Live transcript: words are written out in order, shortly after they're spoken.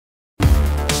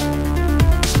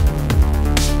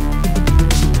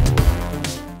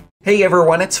Hey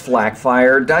everyone, it's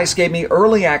Flakfire. DICE gave me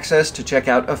early access to check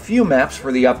out a few maps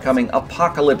for the upcoming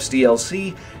Apocalypse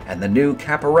DLC, and the new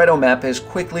Caporetto map has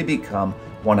quickly become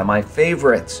one of my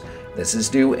favorites. This is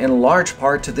due in large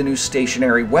part to the new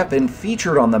stationary weapon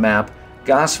featured on the map,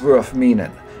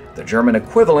 Gaswurfminen, the German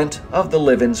equivalent of the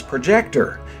Livens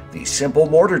Projector. These simple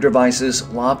mortar devices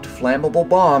lobbed flammable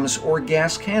bombs or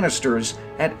gas canisters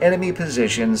at enemy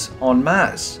positions en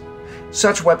masse.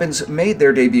 Such weapons made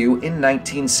their debut in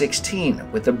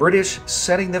 1916, with the British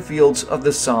setting the fields of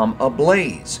the Somme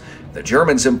ablaze. The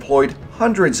Germans employed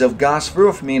hundreds of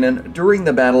Gaswurfminen during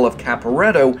the Battle of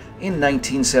Caporetto in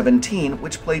 1917,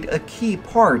 which played a key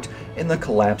part in the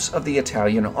collapse of the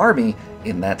Italian army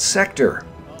in that sector.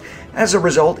 As a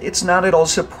result, it's not at all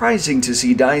surprising to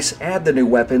see DICE add the new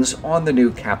weapons on the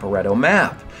new Caporetto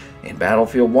map. In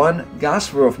Battlefield 1,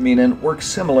 Gaswurfminen work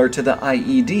similar to the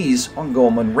IEDs on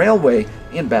Golan Railway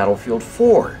in Battlefield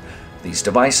 4. These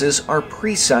devices are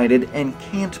pre-sighted and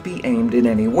can't be aimed in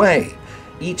any way.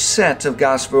 Each set of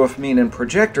Gaswurfminen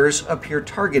projectors appear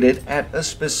targeted at a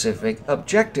specific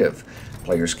objective.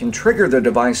 Players can trigger the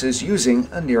devices using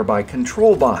a nearby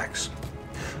control box.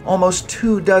 Almost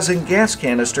 24 gas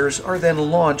canisters are then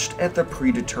launched at the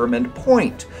predetermined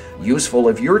point, useful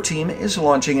if your team is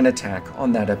launching an attack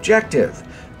on that objective.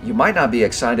 You might not be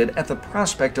excited at the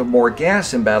prospect of more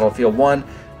gas in Battlefield 1,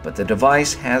 but the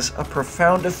device has a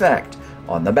profound effect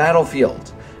on the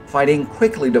battlefield. Fighting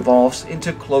quickly devolves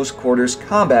into close quarters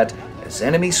combat as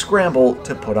enemies scramble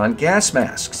to put on gas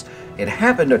masks. It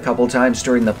happened a couple times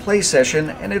during the play session,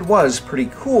 and it was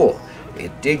pretty cool.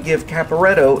 It did give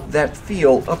Caporetto that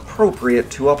feel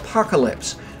appropriate to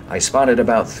Apocalypse. I spotted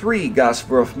about 3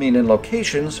 Gaswurfminen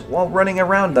locations while running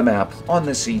around the map on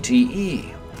the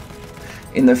CTE.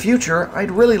 In the future, I'd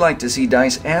really like to see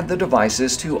DICE add the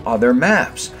devices to other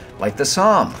maps, like the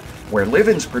Somme, where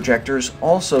Livens Projectors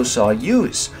also saw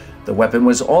use. The weapon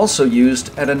was also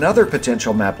used at another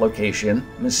potential map location,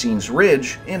 Messines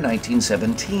Ridge, in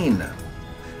 1917.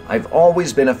 I've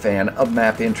always been a fan of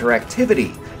map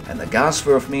interactivity, and the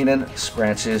Gaswurfminen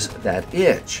scratches that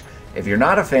itch. If you're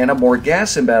not a fan of more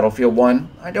gas in Battlefield 1,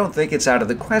 I don't think it's out of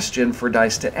the question for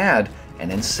DICE to add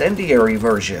an incendiary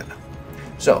version.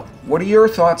 So, what are your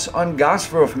thoughts on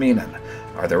Gaswurfminen?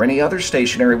 Are there any other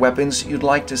stationary weapons you'd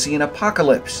like to see in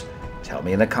Apocalypse? Tell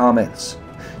me in the comments.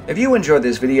 If you enjoyed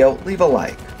this video, leave a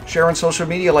like, share on social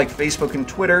media like Facebook and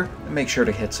Twitter, and make sure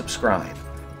to hit subscribe.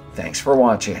 Thanks for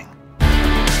watching.